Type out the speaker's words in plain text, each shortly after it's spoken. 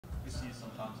see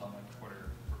sometimes on like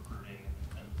Twitter recruiting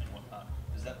and whatnot.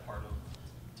 Is that part of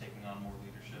taking on more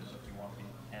leadership if you want to be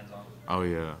hands-on? Oh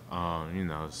yeah, you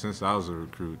know, since I was a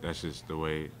recruit, that's just the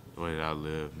way that I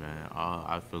live, man.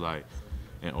 I feel like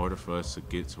in order for us to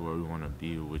get to where we want to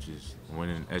be, which is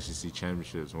winning SEC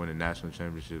championships, winning national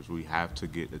championships, we have to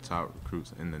get the top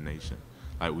recruits in the nation.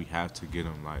 Like we have to get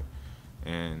them. Like,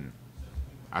 and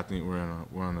I think we're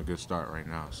on a good start right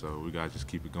now. So we gotta just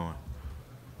keep it going.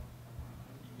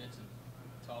 You mentioned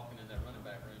talking in that running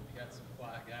back room. You got some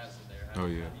quiet guys in there. Oh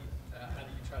yeah. How do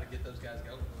you try to get those guys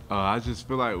going? I just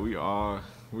feel like we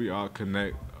all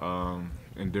connect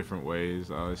in different ways.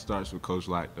 It starts with Coach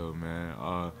Lack though,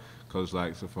 man. Coach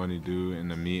Lack's a funny dude in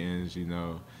the meetings. You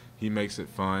know, he makes it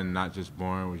fun, not just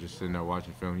boring. We're just sitting there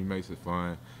watching film. He makes it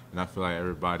fun, and I feel like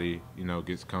everybody, you know,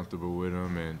 gets comfortable with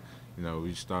him, and you know,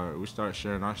 we start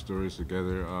sharing our stories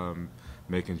together,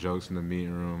 making jokes in the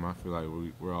meeting room. I feel like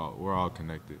we're all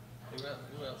connected.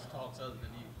 Who else talks other than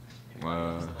you?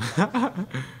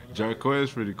 Jarquez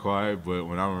is pretty quiet, but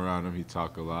when I'm around him, he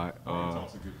talk a lot. Brian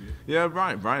talks a good bit. Yeah,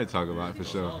 Brian talk a lot for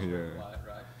sure. Yeah. Quiet,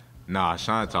 right? Nah,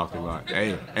 Sean talk a lot.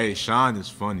 Hey, Sean is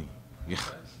funny. Yeah,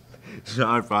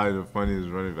 Sean probably the funniest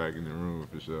running back in the room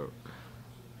for sure.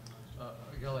 A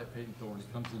guy like Peyton Thorne, he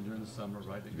comes in during the summer,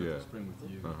 right? He goes Yeah. to spring with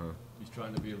you. Uh-huh. He's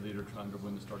trying to be a leader, trying to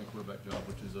win the starting quarterback job,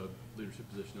 which is a leadership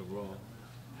position overall.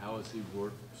 How has he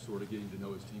worked sort of getting to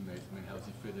know his teammates? I mean, how does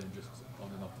he fit in just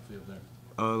on and off the field there?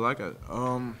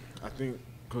 I think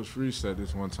Coach Freeze said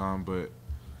this one time, but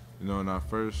you know, when I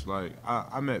first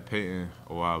I met Peyton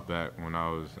a while back when I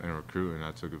was in recruiting.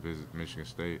 I took a visit to Michigan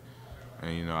State,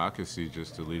 and you know, I could see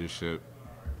just the leadership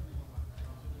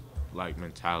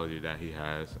mentality that he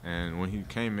has. And when he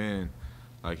came in,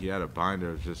 he had a binder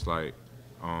of just the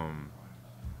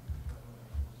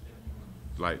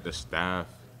staff,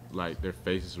 their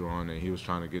faces were on it. He was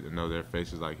trying to get to know their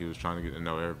faces like he was trying to get to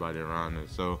know everybody around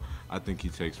us. So I think he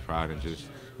takes pride in just,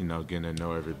 you know, getting to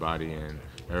know everybody and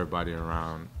everybody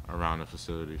around the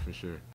facility for sure.